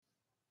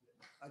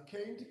I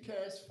came to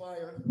cast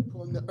fire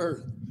upon the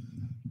earth.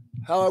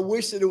 How I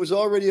wish that it was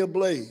already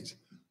ablaze.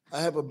 I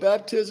have a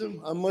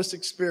baptism I must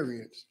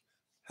experience.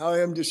 How I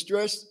am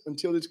distressed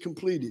until it's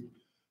completed.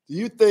 Do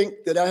you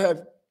think that I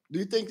have do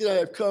you think that I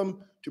have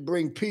come to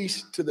bring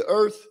peace to the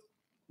earth?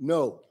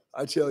 No,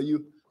 I tell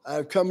you, I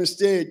have come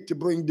instead to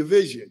bring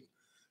division.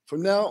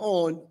 From now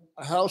on,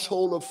 a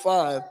household of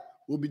five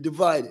will be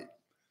divided,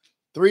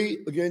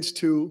 three against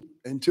two,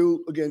 and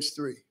two against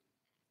three.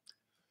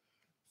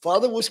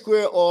 Father will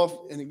square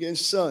off and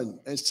against son,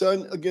 and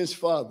son against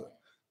father,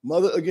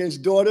 mother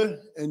against daughter,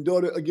 and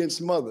daughter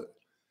against mother,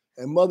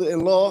 and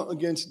mother-in-law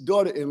against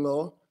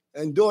daughter-in-law,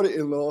 and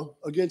daughter-in-law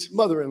against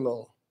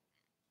mother-in-law.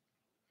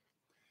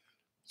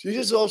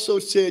 Jesus also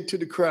said to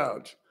the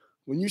crowds,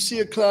 when you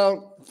see a cloud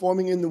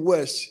forming in the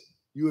west,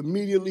 you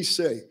immediately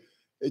say,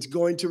 it's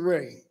going to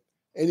rain.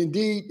 And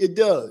indeed, it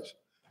does.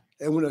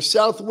 And when a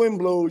south wind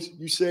blows,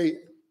 you say,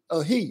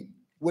 a heat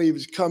wave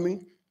is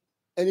coming,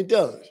 and it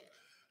does.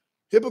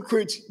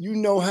 Hypocrites, you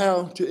know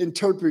how to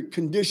interpret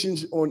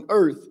conditions on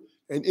earth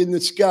and in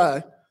the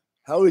sky.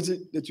 How is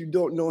it that you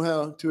don't know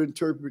how to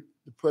interpret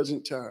the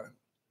present time?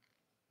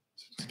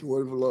 It's the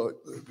word of the Lord.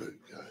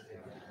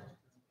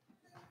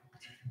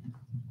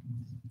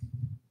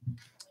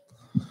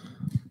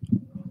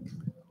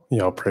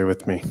 Y'all pray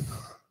with me.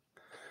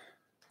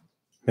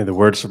 May the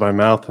words of my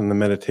mouth and the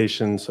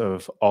meditations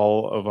of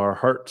all of our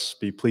hearts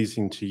be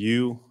pleasing to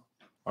you,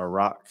 our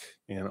rock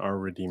and our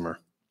Redeemer.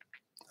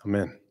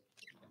 Amen.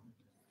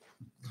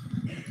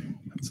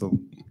 It's a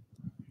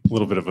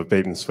little bit of a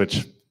bait and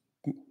switch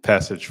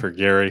passage for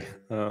Gary.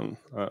 I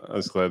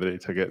was glad that he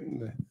took it.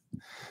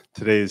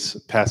 Today's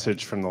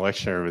passage from the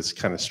lectionary was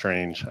kind of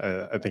strange.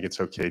 I think it's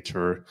okay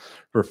to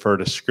refer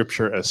to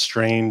Scripture as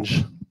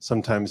strange.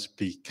 Sometimes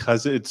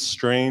because it's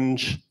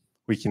strange,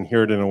 we can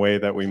hear it in a way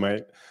that we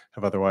might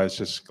have otherwise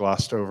just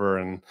glossed over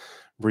and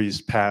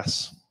breezed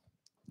past.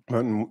 But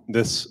in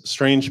this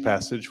strange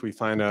passage, we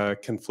find a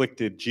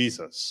conflicted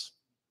Jesus.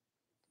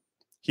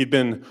 He'd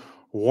been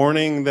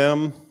warning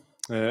them,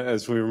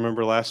 as we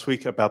remember last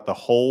week, about the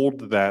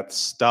hold that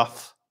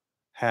stuff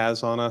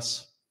has on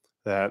us,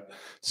 that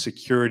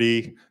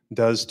security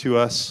does to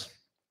us,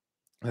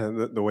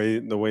 the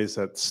ways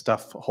that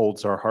stuff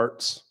holds our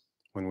hearts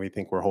when we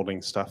think we're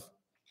holding stuff,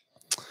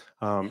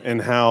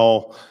 and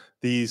how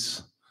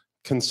these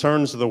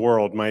concerns of the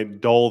world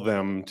might dull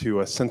them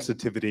to a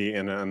sensitivity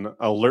and an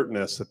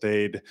alertness that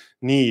they'd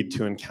need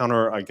to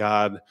encounter a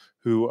God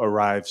who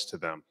arrives to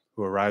them,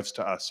 who arrives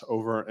to us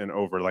over and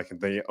over, like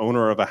the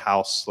owner of a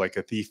house, like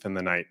a thief in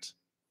the night.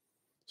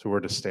 So we're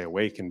to stay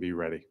awake and be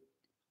ready.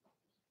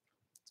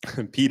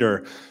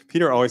 Peter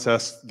always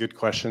asks good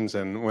questions,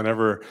 and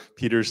whenever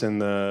Peter's in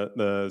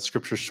the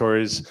scripture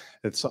stories,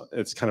 it's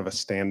kind of a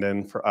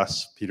stand-in for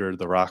us, Peter,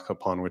 the rock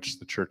upon which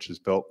the church is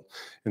built.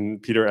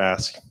 And Peter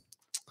asks,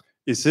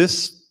 is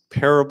this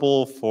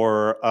parable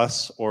for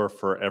us or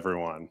for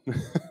everyone?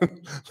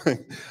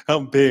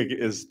 How big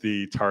is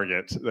the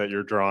target that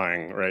you're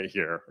drawing right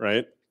here,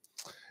 right?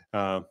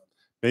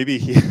 Maybe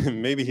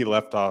he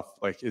left off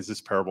like, is this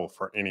parable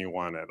for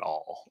anyone at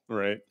all,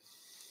 right?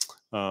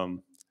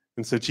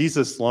 And so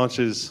Jesus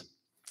launches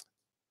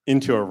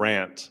into a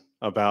rant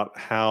about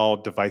how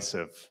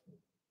divisive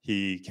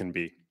he can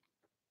be.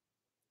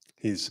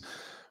 He's,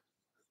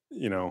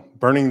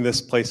 burning this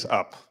place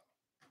up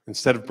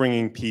instead of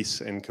bringing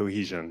peace and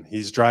cohesion.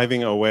 He's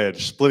driving a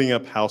wedge, splitting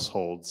up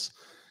households.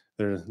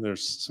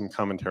 There's some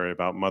commentary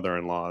about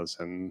mother-in-laws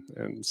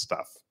and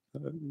stuff.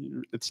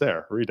 It's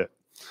there. Read it.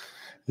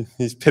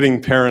 He's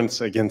pitting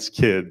parents against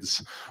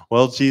kids.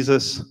 Well,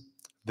 Jesus,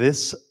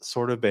 this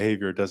sort of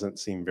behavior doesn't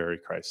seem very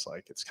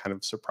Christ-like. It's kind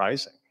of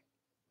surprising.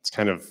 It's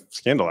kind of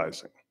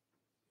scandalizing.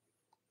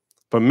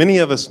 But many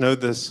of us know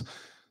this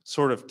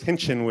sort of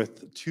tension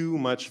with too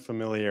much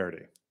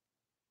familiarity.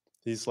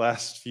 These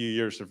last few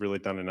years have really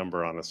done a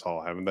number on us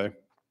all, haven't they?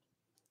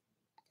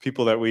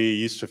 People that we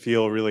used to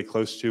feel really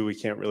close to, we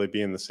can't really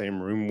be in the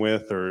same room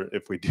with, or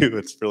if we do,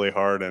 it's really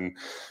hard and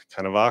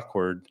kind of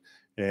awkward.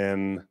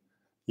 And,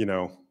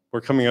 we're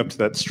coming up to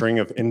that string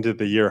of end of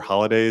the year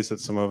holidays that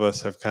some of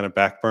us have kind of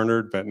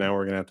backburnered, but now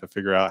we're going to have to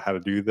figure out how to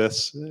do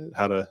this,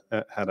 how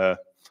to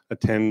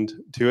attend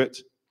to it.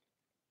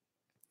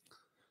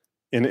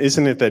 And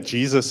isn't it that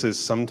Jesus is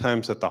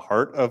sometimes at the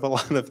heart of a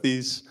lot of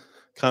these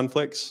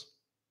conflicts?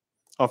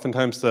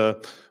 Oftentimes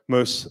the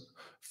most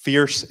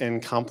fierce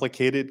and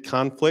complicated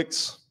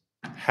conflicts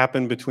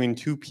happen between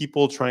two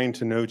people trying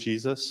to know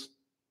Jesus,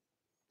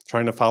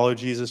 trying to follow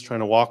Jesus,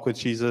 trying to walk with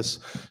Jesus,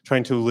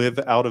 trying to live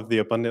out of the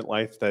abundant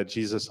life that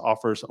Jesus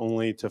offers,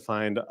 only to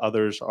find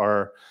others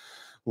are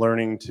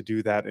learning to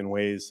do that in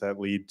ways that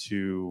lead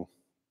to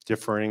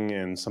differing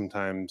and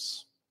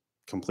sometimes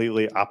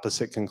completely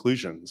opposite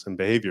conclusions and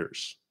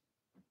behaviors.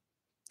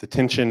 The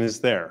tension is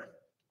there.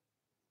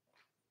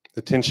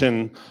 The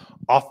tension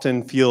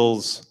often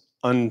feels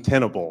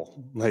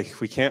untenable,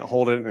 like we can't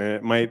hold it and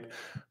it might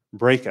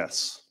break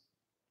us.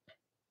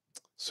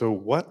 So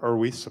what are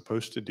we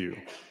supposed to do?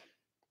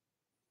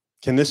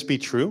 Can this be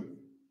true?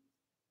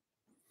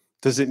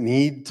 Does it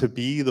need to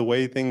be the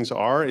way things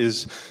are?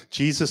 Is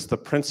Jesus the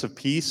Prince of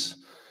Peace,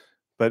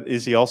 but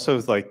is he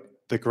also like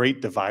the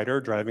great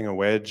divider driving a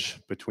wedge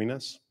between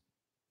us?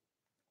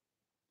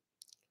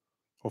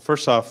 Well,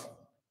 first off,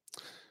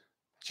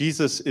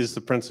 Jesus is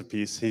the Prince of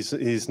Peace.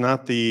 He's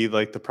not the,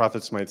 like the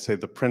prophets might say,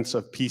 the Prince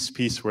of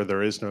Peace where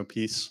there is no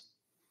peace.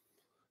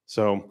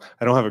 So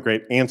I don't have a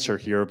great answer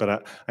here,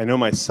 but I know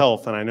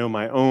myself and I know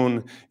my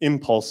own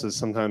impulses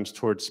sometimes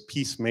towards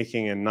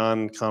peacemaking and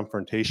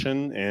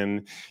non-confrontation.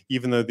 And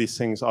even though these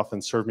things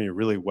often serve me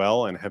really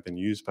well and have been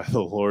used by the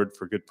Lord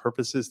for good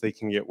purposes, they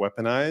can get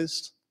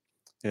weaponized.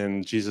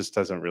 And Jesus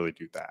doesn't really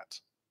do that.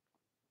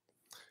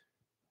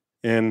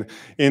 And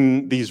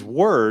in these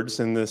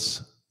words, in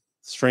this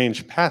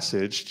strange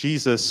passage,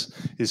 Jesus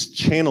is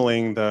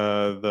channeling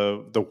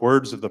the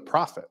words of the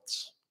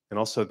prophets, and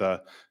also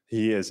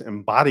he is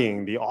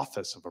embodying the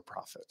office of a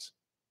prophet.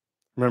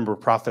 Remember,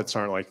 prophets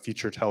aren't like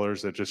future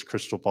tellers that just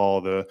crystal ball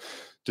the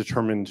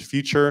determined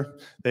future.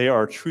 They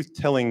are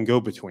truth-telling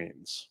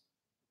go-betweens.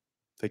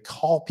 They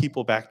call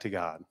people back to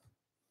God.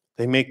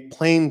 They make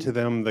plain to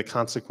them the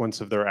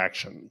consequence of their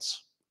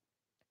actions.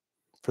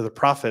 For the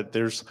prophet,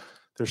 there's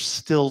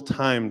still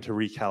time to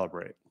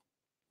recalibrate.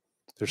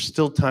 There's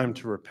still time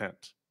to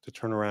repent, to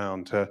turn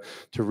around, to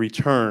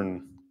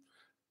return.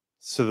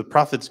 So the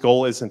prophet's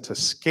goal isn't to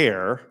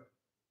scare.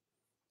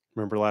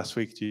 Remember last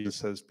week, Jesus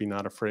says, "Be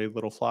not afraid,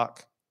 little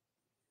flock."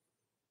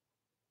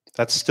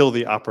 That's still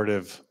the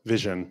operative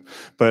vision.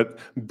 But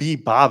be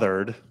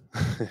bothered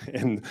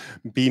and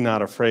be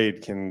not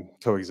afraid can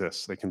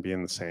coexist. They can be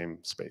in the same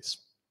space.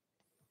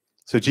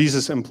 So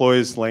Jesus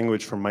employs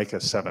language from Micah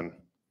 7.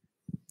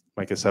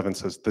 Micah 7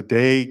 says, the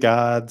day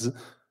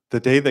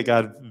that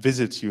God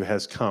visits you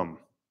has come.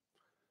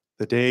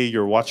 The day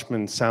your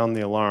watchmen sound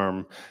the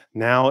alarm.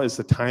 Now is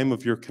the time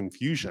of your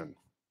confusion.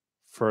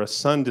 For a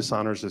son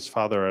dishonors his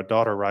father, a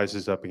daughter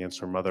rises up against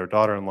her mother,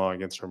 daughter-in-law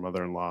against her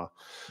mother-in-law.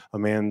 A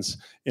man's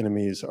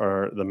enemies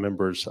are the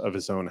members of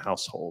his own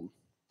household.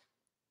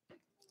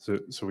 So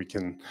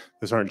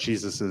those aren't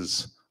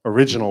Jesus's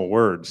original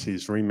words.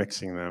 He's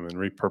remixing them and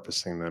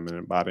repurposing them and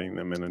embodying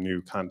them in a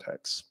new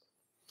context.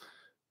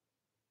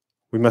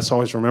 We must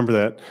always remember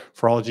that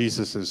for all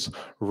Jesus's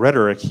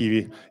rhetoric,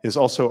 he is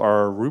also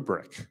our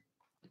rubric.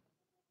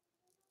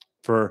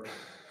 For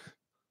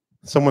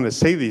someone to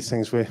say these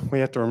things, we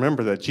have to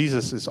remember that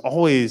Jesus is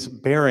always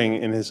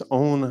bearing in his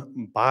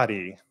own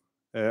body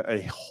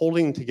a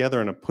holding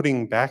together and a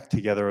putting back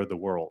together of the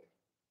world.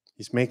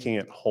 He's making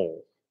it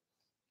whole.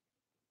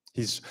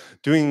 He's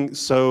doing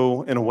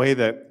so in a way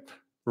that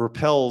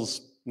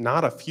repels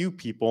not a few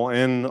people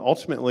and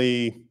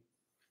ultimately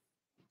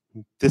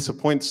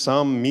disappoints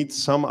some, meets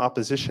some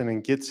opposition,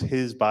 and gets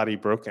his body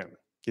broken,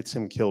 gets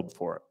him killed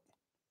for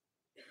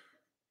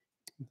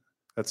it.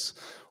 That's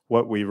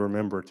what we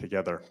remember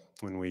together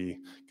when we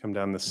come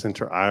down the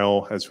center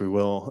aisle, as we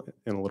will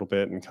in a little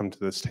bit, and come to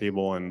this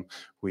table and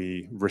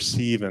we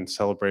receive and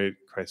celebrate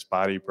Christ's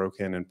body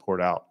broken and poured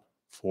out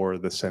for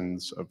the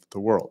sins of the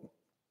world.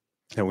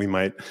 And we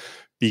might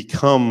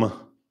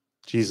become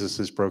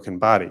Jesus's broken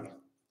body.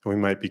 We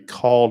might be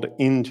called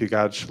into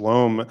God's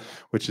shalom,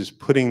 which is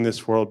putting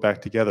this world back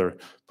together,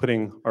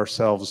 putting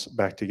ourselves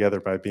back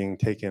together by being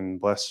taken,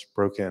 blessed,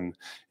 broken,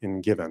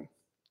 and given.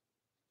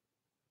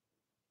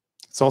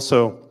 It's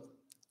also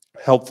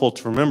helpful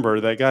to remember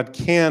that God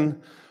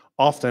can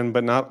often,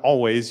 but not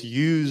always,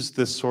 use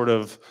this sort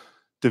of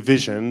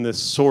division,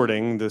 this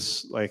sorting,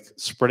 this like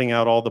spreading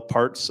out all the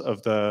parts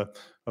of the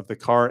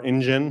car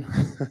engine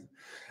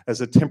as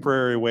a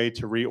temporary way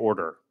to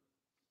reorder,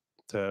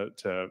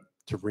 to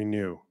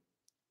renew.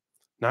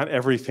 Not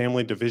every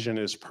family division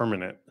is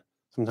permanent.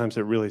 Sometimes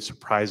it really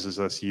surprises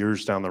us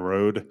years down the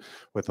road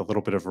with a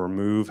little bit of a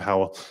remove,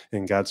 how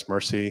in God's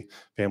mercy,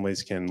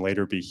 families can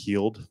later be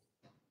healed.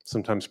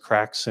 Sometimes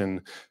cracks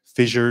and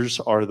fissures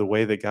are the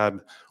way that God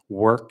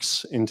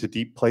works into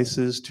deep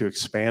places to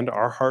expand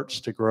our hearts,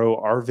 to grow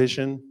our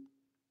vision,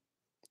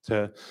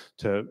 to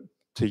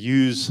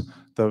use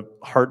the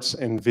hearts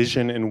and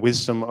vision and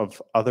wisdom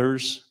of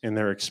others in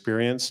their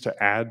experience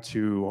to add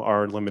to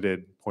our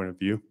limited point of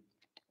view.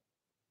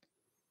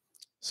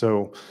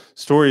 So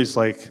stories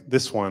like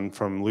this one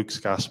from Luke's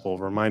gospel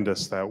remind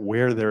us that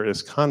where there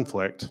is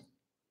conflict,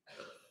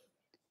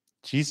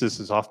 Jesus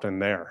is often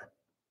there.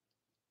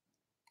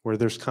 Where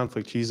there's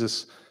conflict,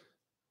 Jesus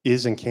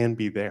is and can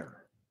be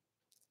there.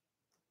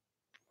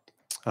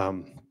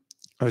 I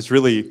was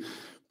really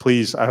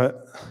pleased.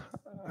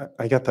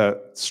 I got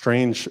that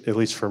strange, at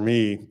least for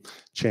me,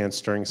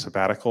 chance during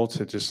sabbatical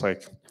to just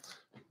like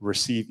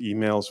receive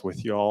emails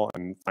with y'all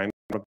and find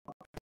out about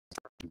it,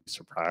 and be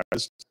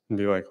surprised and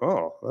be like,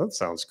 oh, that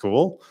sounds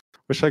cool.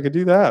 Wish I could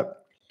do that.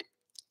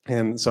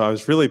 And so I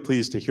was really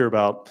pleased to hear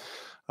about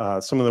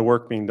some of the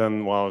work being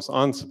done while I was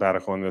on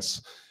sabbatical in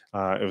this.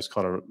 It was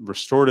called a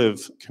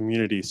restorative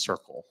community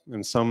circle.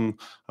 And some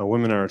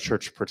women in our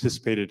church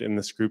participated in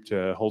this group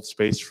to hold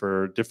space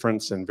for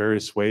difference in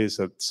various ways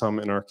that some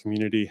in our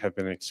community have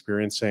been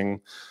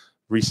experiencing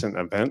recent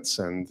events.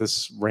 And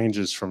this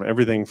ranges from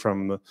everything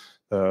from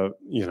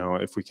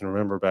if we can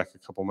remember back a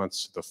couple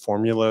months, to the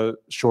formula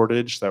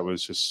shortage that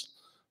was just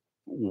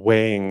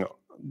weighing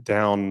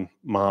down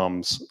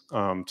moms,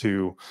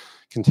 to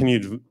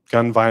continued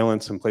gun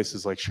violence in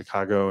places like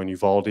Chicago and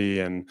Uvalde,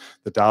 and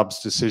the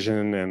Dobbs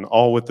decision, and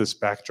all with this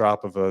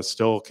backdrop of a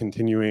still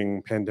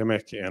continuing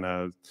pandemic and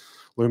a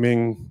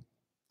looming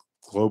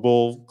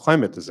global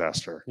climate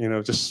disaster.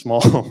 Just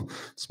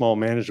small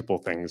manageable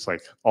things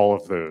like all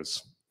of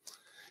those.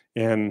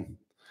 And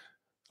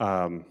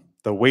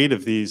the weight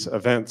of these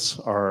events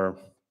are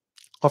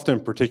often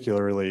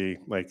particularly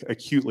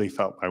acutely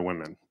felt by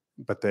women,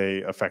 but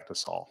they affect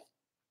us all.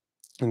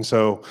 And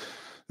so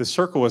the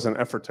circle was an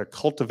effort to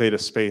cultivate a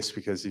space,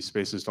 because these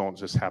spaces don't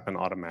just happen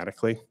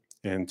automatically.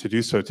 And to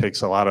do so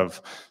takes a lot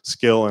of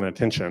skill and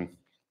attention.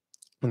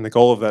 And the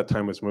goal of that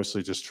time was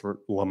mostly just to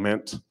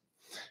lament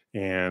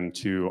and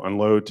to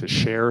unload, to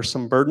share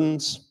some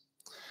burdens,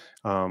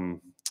 and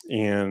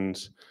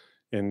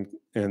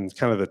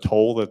kind of the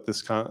toll that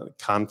this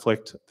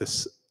conflict,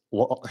 this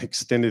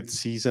extended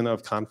season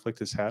of conflict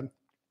has had.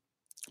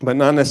 But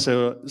not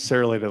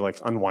necessarily to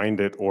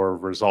unwind it or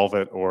resolve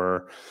it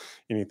or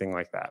anything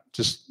like that.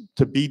 Just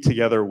to be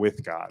together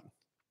with God.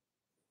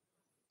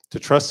 To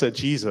trust that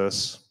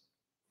Jesus,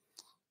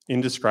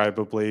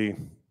 indescribably,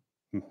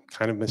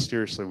 kind of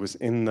mysteriously, was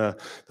in the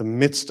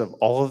midst of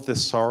all of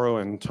this sorrow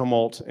and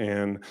tumult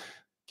and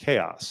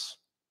chaos.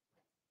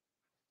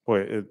 Boy,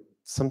 it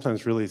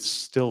sometimes really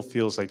still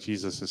feels like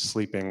Jesus is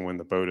sleeping when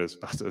the boat is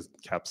about to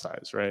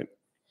capsize, right?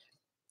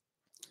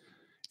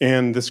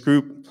 And this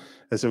group,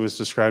 as it was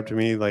described to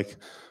me,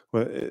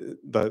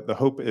 the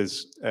hope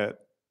is at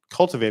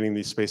cultivating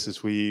these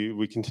spaces,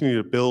 we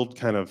continue to build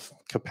kind of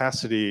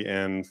capacity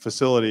and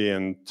facility,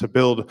 and to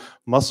build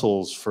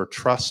muscles for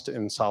trust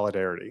and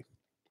solidarity.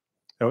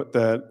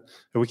 That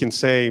we can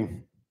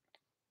say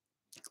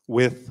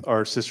with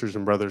our sisters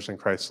and brothers in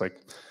Christ,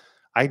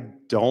 I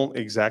don't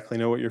exactly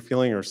know what you're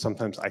feeling, or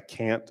sometimes I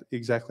can't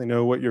exactly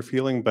know what you're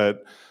feeling,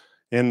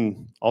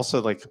 and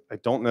also I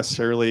don't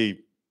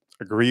necessarily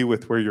agree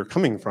with where you're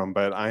coming from,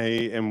 but I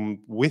am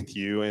with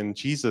you, and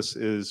Jesus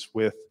is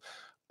with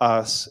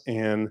us,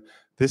 and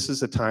this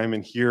is a time,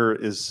 and here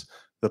is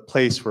the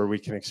place where we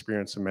can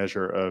experience a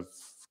measure of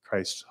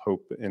Christ's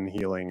hope and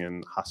healing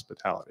and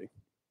hospitality.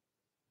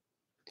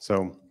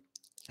 So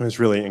it was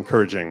really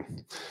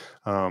encouraging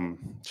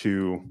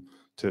to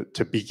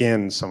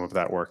begin some of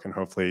that work, and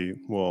hopefully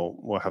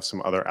we'll have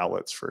some other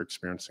outlets for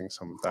experiencing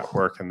some of that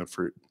work and the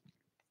fruit.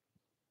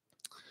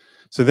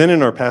 So then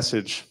in our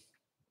passage,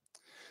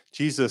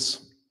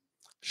 Jesus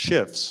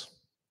shifts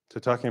to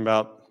talking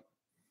about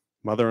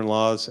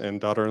mother-in-laws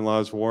and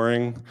daughter-in-laws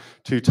warring,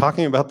 to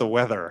talking about the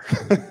weather.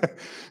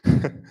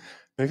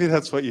 Maybe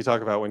that's what you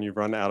talk about when you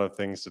run out of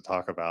things to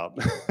talk about.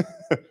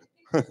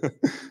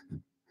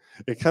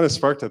 It kind of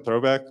sparked a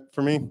throwback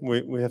for me.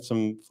 We have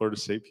some Florida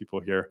State people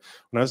here.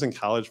 When I was in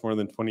college more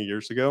than 20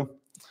 years ago,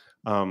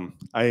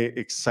 I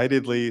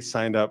excitedly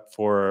signed up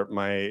for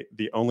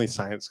the only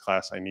science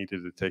class I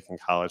needed to take in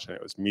college, and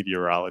it was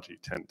Meteorology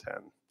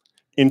 1010.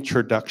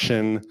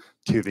 Introduction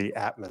to the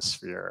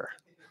atmosphere,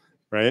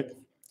 right?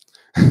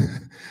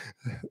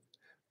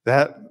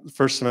 That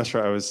first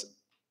semester, I was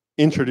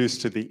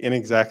introduced to the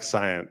inexact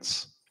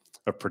science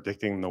of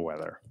predicting the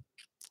weather.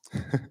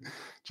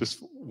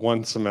 Just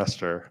one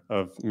semester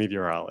of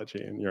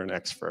meteorology, and you're an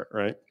expert,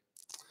 right?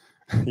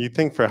 You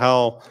think for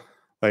how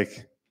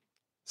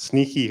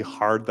sneaky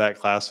hard that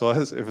class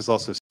was, it was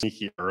also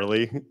sneaky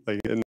early.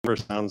 It never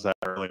sounds that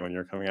early when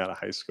you're coming out of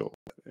high school.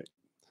 It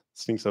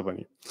sneaks up on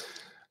you.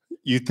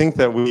 You think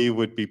that we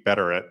would be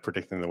better at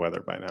predicting the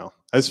weather by now.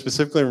 I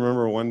specifically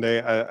remember one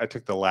day I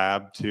took the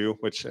lab too,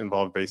 which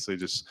involved basically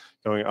just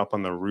going up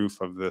on the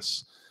roof of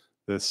this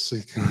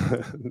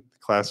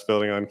class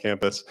building on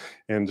campus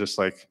and just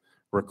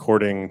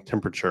recording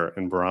temperature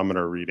and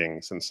barometer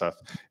readings and stuff.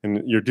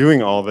 And you're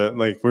doing all that,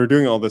 we're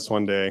doing all this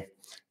one day,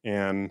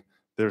 and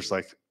there's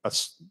a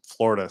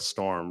Florida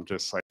storm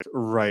just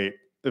right.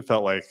 It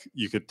felt like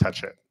you could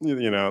touch it,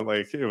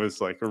 it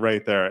was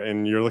right there.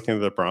 And you're looking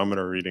at the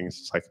barometer readings.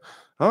 It's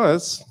oh,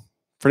 that's a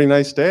pretty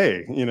nice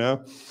day,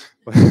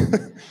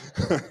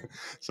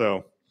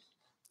 So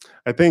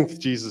I think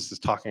Jesus is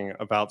talking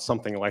about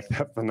something like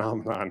that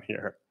phenomenon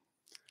here.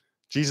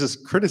 Jesus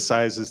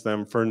criticizes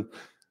them for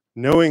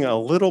knowing a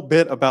little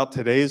bit about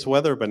today's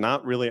weather, but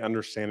not really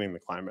understanding the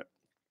climate.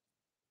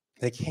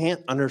 They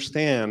can't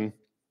understand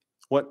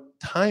what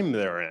time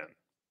they're in,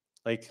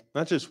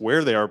 not just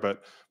where they are,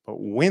 but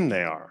when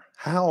they are,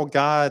 how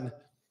God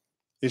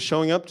is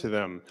showing up to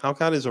them, how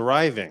God is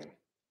arriving,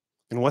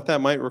 and what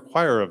that might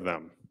require of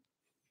them.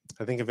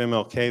 I think of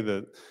MLK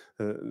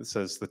that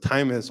says the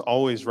time is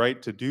always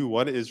right to do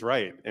what is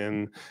right,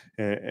 and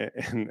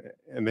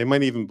they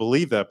might even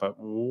believe that, but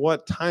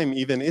what time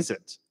even is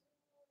it?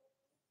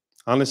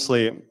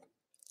 Honestly,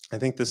 I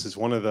think this is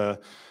one of the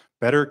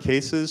better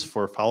cases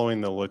for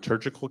following the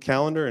liturgical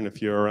calendar, and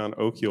if you're around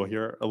Oak, you'll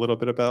hear a little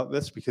bit about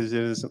this, because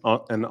it is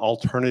an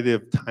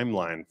alternative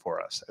timeline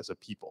for us as a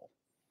people.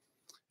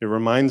 It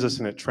reminds us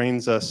and it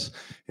trains us,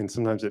 and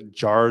sometimes it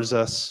jars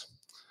us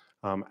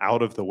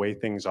out of the way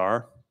things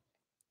are.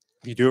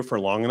 If you do it for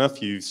long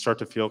enough, you start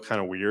to feel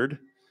kind of weird,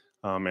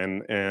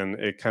 and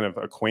it kind of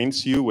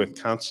acquaints you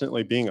with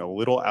constantly being a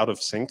little out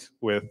of sync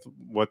with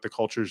what the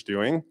culture is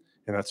doing,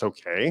 and that's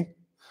okay.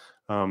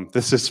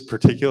 This is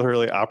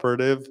particularly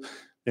operative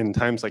in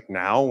times like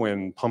now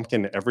when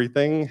pumpkin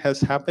everything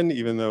has happened,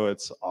 even though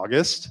it's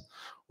August,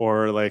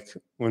 or like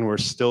when we're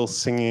still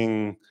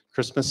singing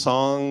Christmas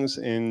songs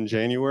in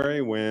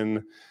January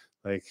when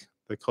like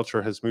the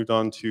culture has moved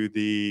on to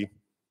the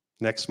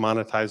next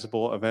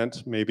monetizable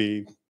event,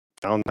 maybe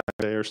Valentine's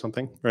Day or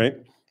something, right?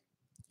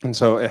 And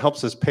so it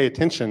helps us pay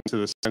attention to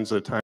the signs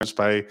of the times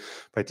by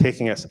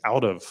taking us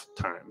out of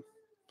time.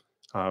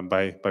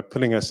 By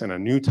putting us in a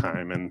new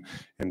time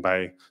and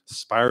by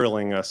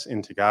spiraling us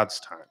into God's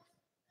time.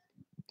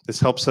 This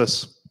helps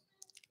us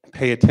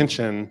pay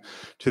attention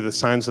to the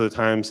signs of the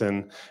times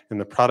and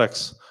the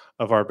products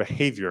of our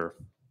behavior,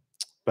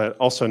 but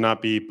also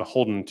not be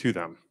beholden to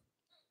them.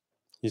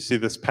 You see,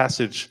 this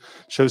passage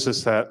shows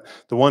us that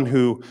the one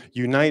who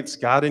unites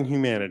God and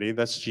humanity,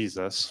 that's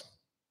Jesus,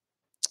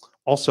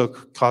 also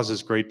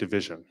causes great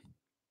division.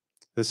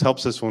 This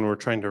helps us when we're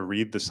trying to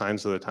read the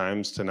signs of the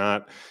times to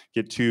not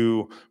get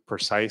too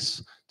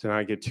precise, to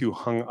not get too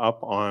hung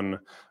up on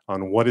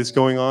what is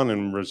going on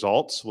and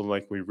results. Well,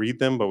 like we read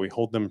them, but we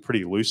hold them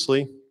pretty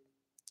loosely.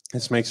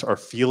 This makes our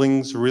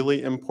feelings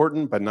really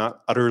important, but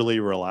not utterly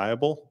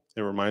reliable.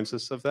 It reminds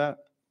us of that.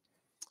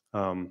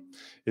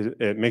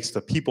 It makes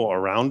the people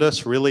around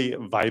us really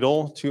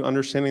vital to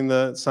understanding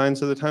the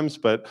signs of the times,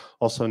 but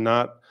also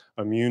not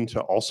immune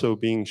to also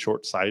being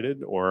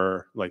short-sighted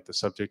or like the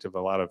subject of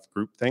a lot of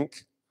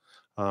groupthink.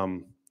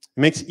 It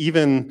makes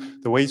even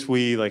the ways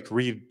we like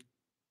read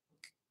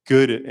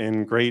good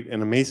and great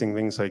and amazing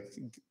things like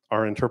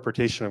our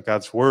interpretation of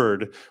God's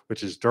word,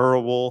 which is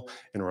durable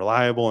and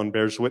reliable and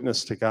bears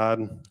witness to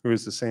God, who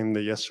is the same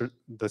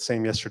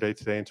yesterday,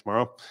 today, and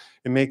tomorrow.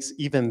 It makes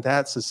even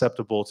that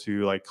susceptible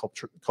to like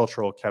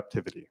cultural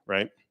captivity,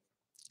 right?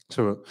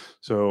 So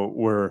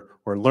we're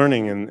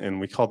learning, and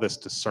we call this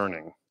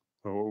discerning,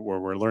 where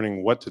we're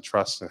learning what to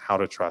trust and how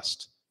to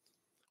trust.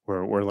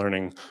 We're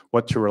learning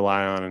what to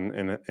rely on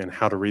and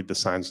how to read the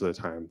signs of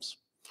the times.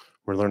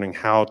 We're learning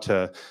how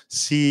to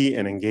see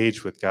and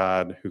engage with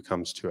God who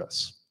comes to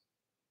us.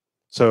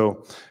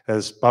 So,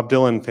 as Bob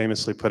Dylan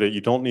famously put it,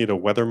 you don't need a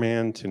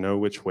weatherman to know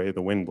which way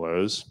the wind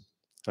blows.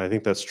 And I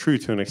think that's true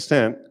to an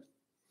extent,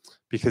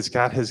 because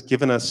God has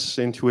given us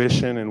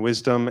intuition and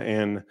wisdom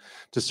and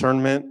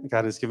discernment.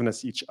 God has given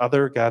us each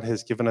other. God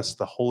has given us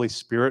the Holy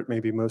Spirit,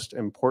 maybe most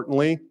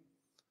importantly,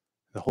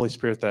 the Holy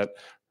Spirit that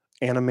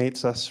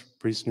animates us,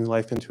 breathes new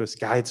life into us,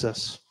 guides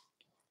us.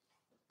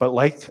 But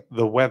like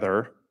the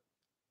weather,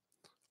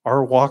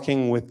 our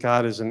walking with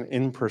God is an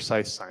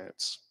imprecise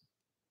science.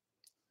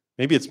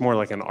 Maybe it's more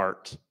like an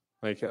art.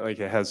 Like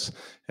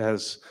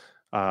it's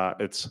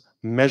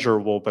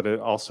measurable, but it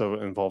also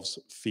involves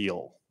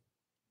feel.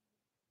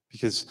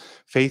 Because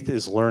faith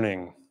is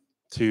learning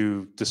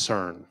to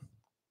discern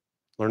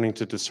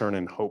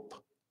in hope.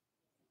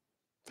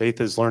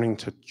 Faith is learning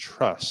to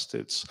trust.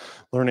 It's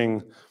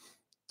learning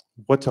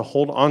what to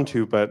hold on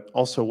to, but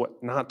also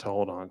what not to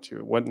hold on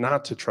to, what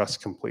not to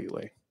trust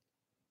completely.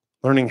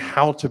 Learning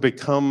how to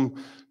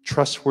become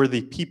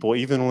trustworthy people,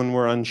 even when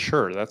we're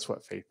unsure. That's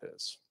what faith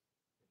is.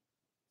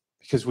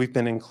 Because we've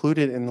been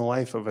included in the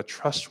life of a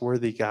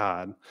trustworthy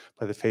God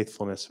by the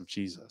faithfulness of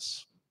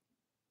Jesus.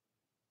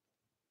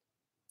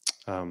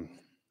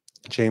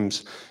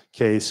 James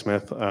K.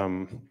 Smith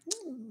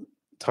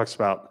talks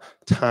about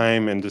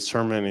time and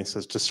discernment. He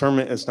says,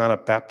 discernment is not a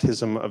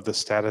baptism of the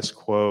status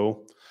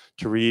quo.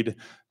 To read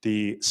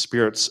the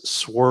Spirit's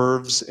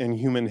swerves in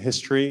human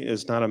history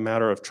is not a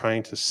matter of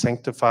trying to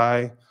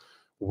sanctify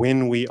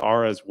when we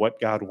are as what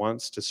God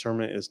wants.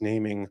 Discernment is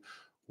naming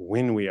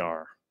when we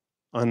are,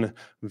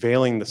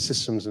 unveiling the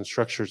systems and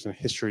structures and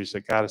histories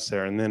that got us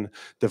there, and then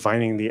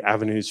divining the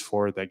avenues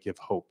forward that give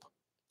hope.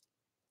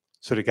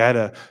 So to guide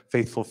a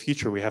faithful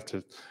future, we have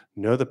to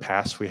know the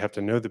past, we have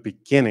to know the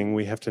beginning,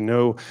 we have to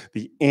know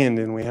the end,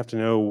 and we have to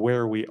know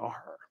where we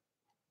are.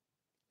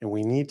 And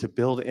we need to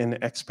build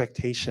in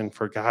expectation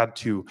for God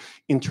to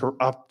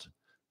interrupt,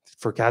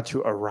 for God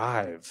to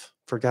arrive,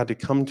 for God to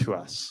come to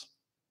us.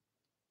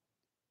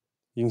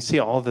 You can see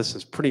all of this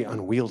is pretty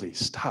unwieldy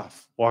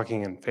stuff,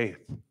 walking in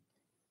faith.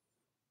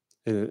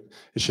 It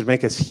should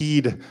make us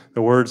heed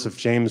the words of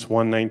James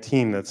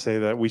 1:19 that say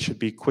that we should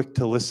be quick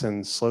to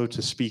listen, slow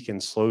to speak,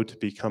 and slow to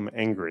become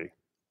angry.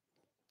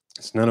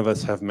 Because none of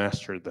us have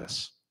mastered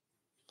this.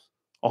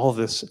 All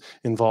this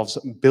involves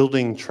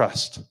building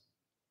trust.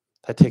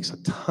 That takes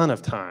a ton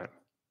of time.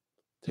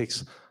 It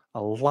takes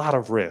a lot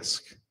of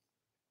risk.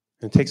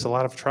 And it takes a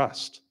lot of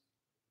trust.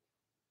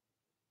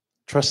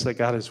 Trust that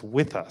God is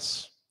with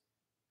us.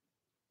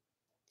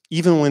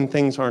 Even when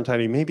things aren't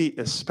tidy, maybe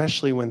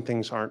especially when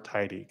things aren't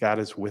tidy, God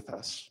is with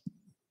us.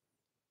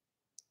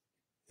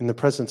 In the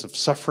presence of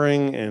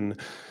suffering and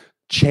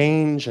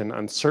change and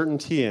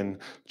uncertainty and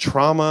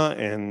trauma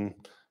and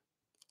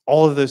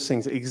all of those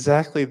things,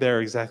 exactly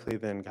there, exactly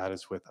then, God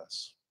is with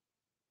us.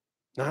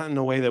 Not in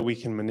a way that we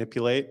can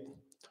manipulate,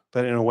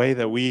 but in a way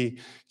that we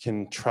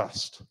can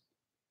trust,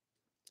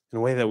 in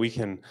a way that we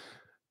can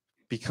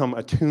become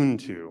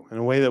attuned to, in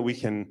a way that we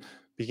can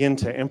begin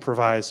to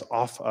improvise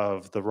off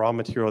of the raw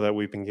material that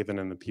we've been given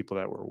and the people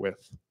that we're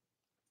with.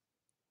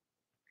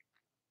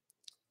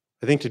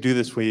 I think to do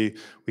this, we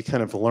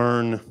kind of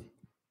learn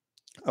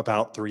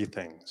about three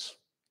things.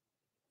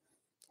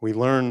 We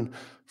learn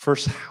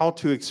first how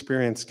to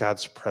experience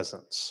God's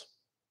presence.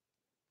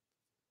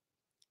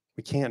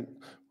 We can't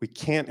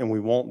and we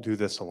won't do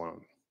this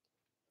alone.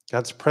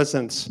 God's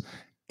presence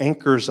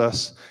anchors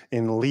us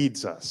and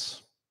leads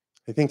us.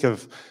 I think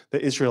of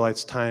the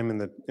Israelites' time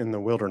in the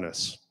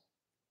wilderness,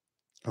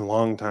 a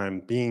long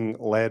time being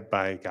led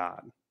by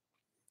God,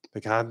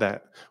 the God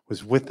that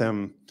was with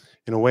them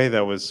in a way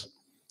that was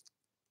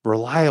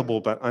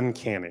reliable but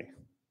uncanny,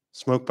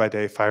 smoke by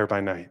day, fire by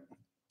night.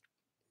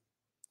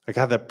 A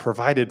God that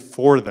provided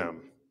for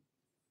them,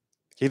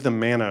 gave them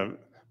manna.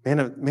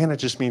 Manna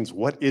just means,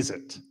 what is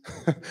it?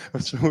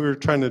 So we were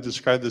trying to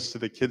describe this to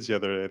the kids the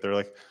other day. They're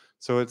like,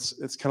 so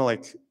it's kind of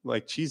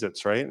like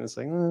Cheez-Its, right? And it's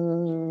like,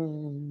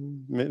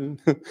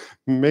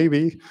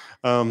 maybe.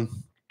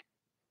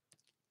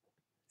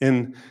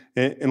 And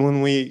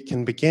when we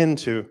can begin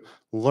to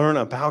learn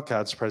about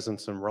God's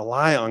presence and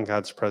rely on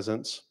God's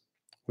presence,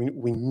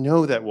 we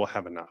know that we'll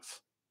have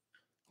enough.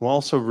 We'll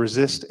also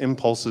resist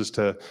impulses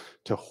to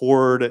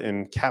hoard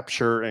and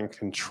capture and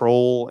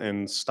control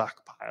and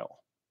stockpile.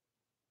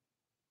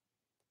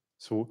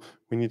 So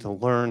we need to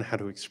learn how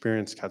to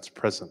experience God's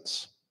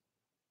presence.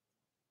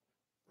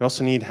 We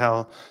also need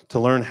to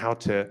learn how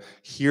to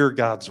hear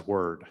God's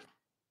word.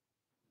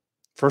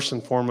 First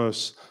and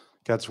foremost,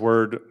 God's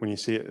word, when you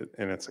see it,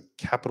 and it's a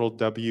capital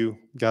W,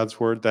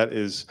 God's word, that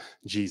is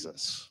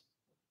Jesus,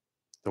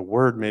 the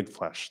Word made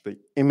flesh, the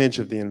image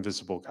of the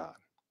invisible God.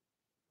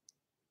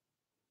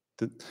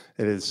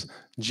 It is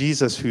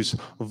Jesus whose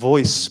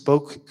voice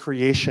spoke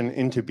creation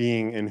into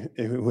being and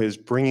who is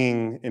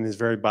bringing in his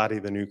very body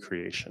the new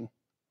creation.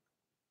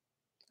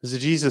 This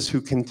is Jesus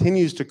who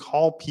continues to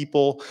call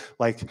people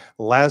like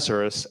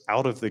Lazarus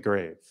out of the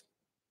grave.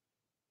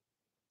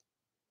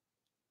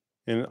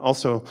 And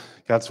also,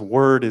 God's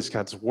word is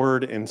God's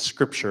word in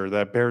Scripture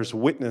that bears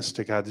witness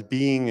to God's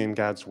being and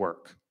God's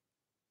work.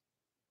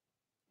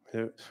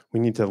 We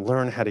need to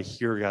learn how to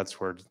hear God's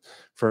word.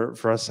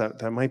 For us,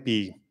 that might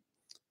be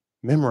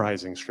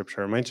memorizing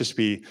Scripture. It might just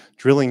be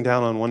drilling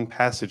down on one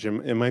passage.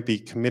 It might be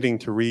committing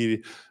to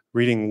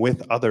reading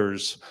with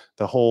others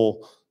the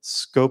whole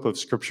scope of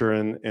Scripture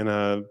in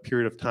a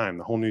period of time,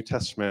 the whole New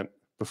Testament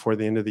before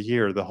the end of the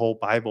year, the whole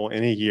Bible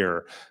in a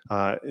year.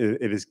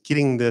 It is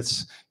getting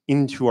this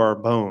into our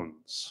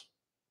bones.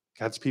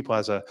 God's people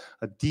has a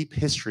deep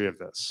history of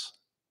this.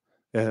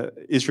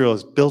 Israel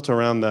is built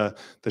around the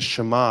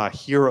Shema.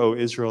 Hear, O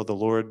Israel, the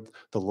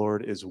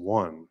Lord is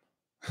one.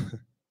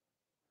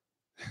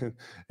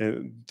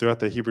 And throughout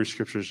the Hebrew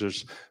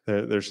Scriptures,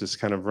 there's this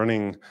kind of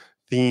running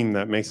theme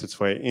that makes its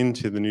way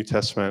into the New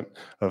Testament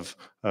of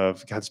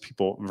God's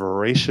people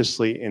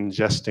voraciously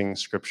ingesting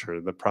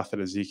Scripture. The prophet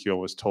Ezekiel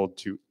was told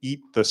to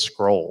eat the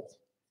scroll.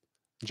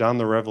 John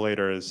the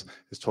Revelator is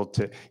told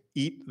to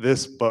eat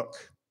this book.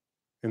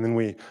 And then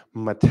we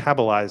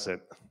metabolize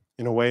it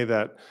in a way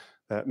that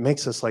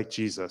makes us like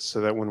Jesus, so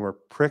that when we're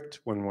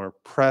pricked, when we're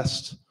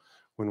pressed,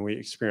 when we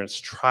experience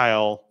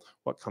trial,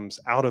 what comes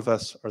out of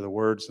us are the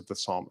words of the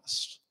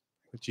psalmist.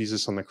 With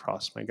Jesus on the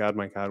cross, my God,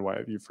 why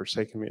have you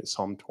forsaken me? It's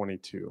Psalm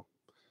 22.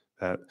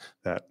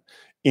 That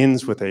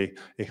ends with a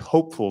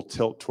hopeful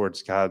tilt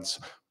towards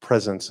God's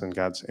presence and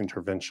God's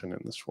intervention in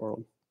this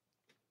world.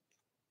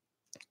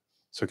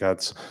 So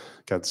God's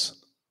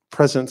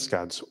presence,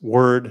 God's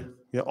word.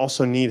 You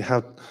also need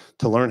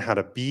to learn how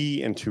to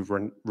be and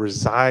to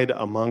reside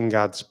among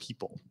God's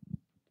people.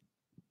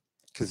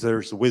 Because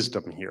there's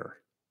wisdom here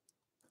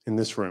in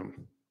this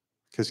room.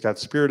 Because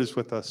God's Spirit is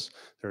with us,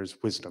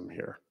 there's wisdom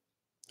here.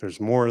 There's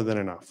more than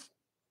enough.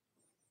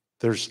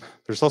 There's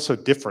also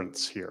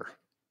difference here.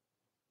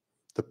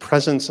 The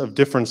presence of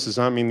difference does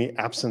not mean the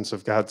absence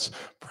of God's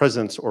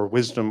presence or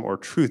wisdom or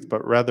truth,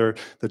 but rather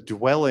the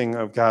dwelling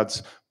of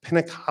God's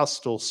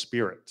Pentecostal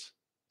Spirit.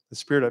 The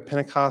Spirit at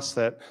Pentecost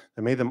that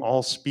made them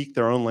all speak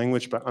their own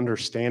language but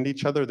understand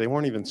each other. They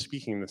weren't even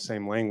speaking the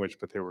same language,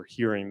 but they were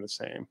hearing the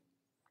same.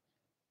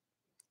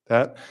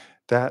 That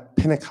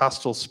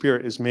Pentecostal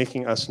Spirit is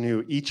making us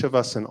new, each of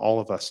us and all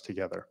of us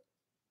together.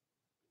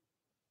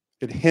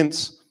 It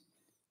hints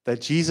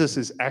that Jesus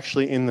is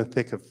actually in the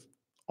thick of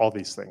all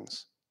these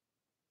things.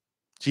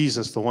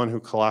 Jesus, the one who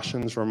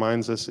Colossians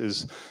reminds us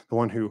is the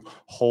one who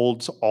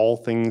holds all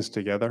things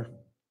together.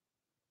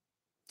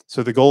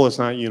 So the goal is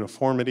not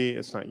uniformity,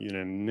 it's not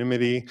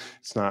unanimity,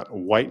 it's not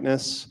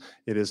whiteness,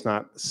 it is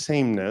not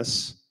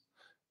sameness.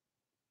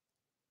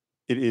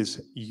 It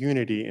is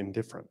unity in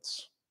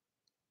difference.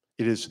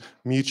 It is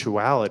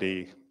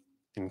mutuality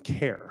in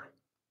care.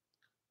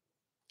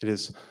 It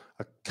is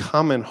a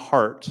common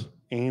heart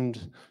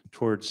aimed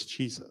towards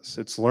Jesus.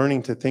 It's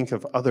learning to think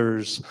of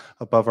others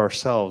above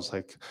ourselves,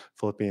 like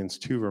Philippians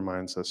 2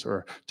 reminds us,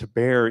 or to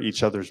bear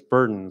each other's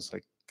burdens,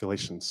 like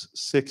Galatians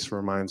 6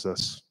 reminds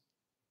us.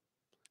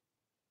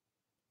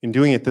 In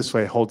doing it this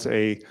way holds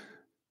a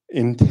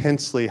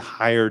intensely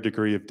higher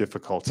degree of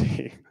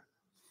difficulty.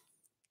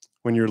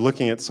 When you're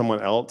looking at someone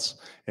else,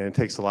 and it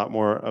takes a lot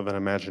more of an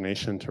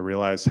imagination to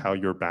realize how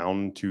you're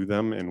bound to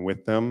them and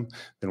with them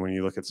than when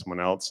you look at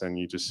someone else and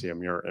you just see a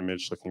mirror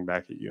image looking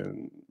back at you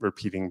and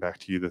repeating back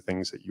to you the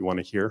things that you want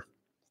to hear.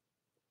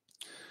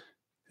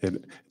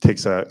 It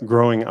takes a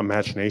growing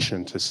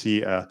imagination to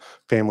see a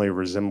family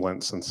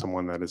resemblance in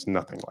someone that is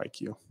nothing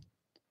like you.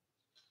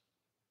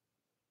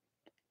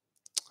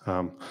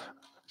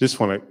 Just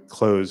want to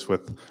close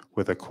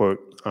with a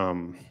quote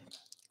from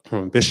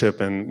a bishop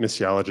and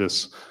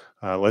missiologist,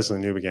 Leslie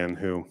Newbegin,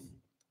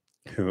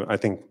 who I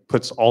think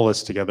puts all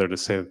this together to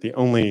say that the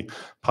only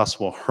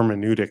possible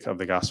hermeneutic of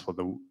the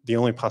gospel, the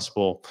only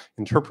possible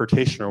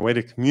interpretation or way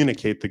to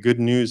communicate the good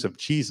news of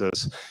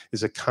Jesus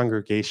is a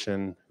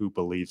congregation who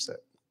believes it.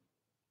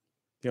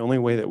 The only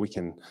way that we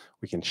can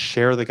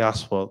share the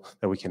gospel,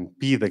 that we can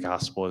be the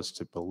gospel, is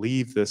to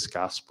believe this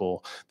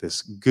gospel,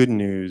 this good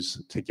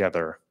news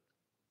together.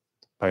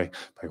 By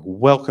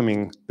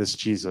welcoming this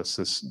Jesus,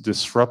 this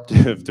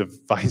disruptive,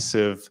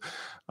 divisive,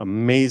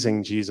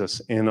 amazing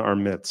Jesus in our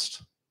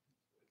midst,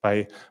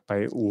 by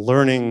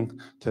learning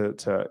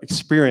to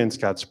experience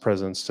God's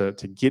presence, to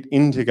get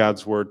into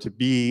God's word, to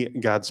be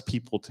God's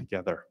people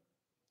together,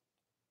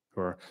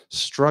 who are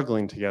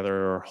struggling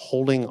together, or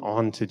holding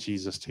on to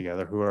Jesus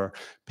together, who are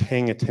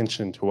paying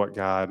attention to what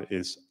God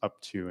is up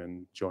to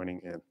and joining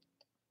in. Will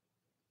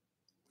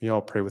you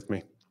all pray with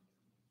me?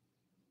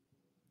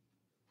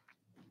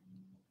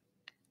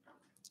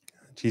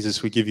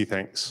 Jesus, we give you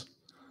thanks.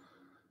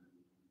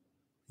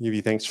 We give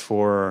you thanks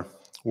for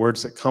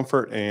words that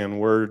comfort and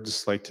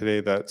words like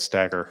today that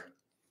stagger.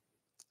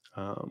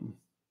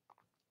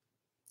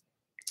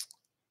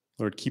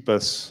 Lord, keep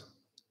us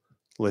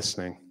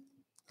listening.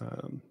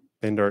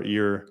 Bend our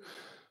ear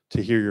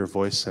to hear your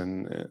voice,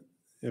 and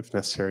if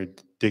necessary,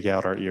 dig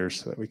out our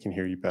ears so that we can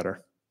hear you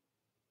better.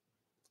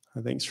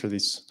 Thanks for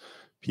these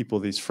people,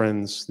 these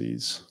friends,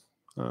 these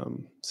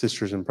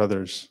sisters and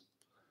brothers,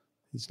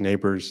 these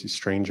neighbors, these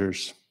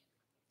strangers,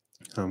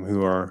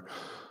 who are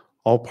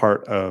all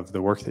part of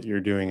the work that you're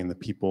doing and the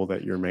people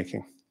that you're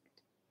making.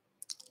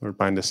 Lord,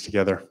 bind us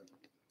together,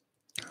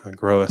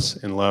 grow us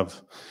in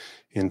love,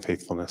 in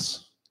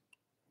faithfulness.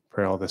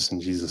 Pray all this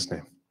in Jesus'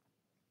 name.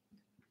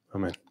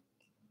 Amen.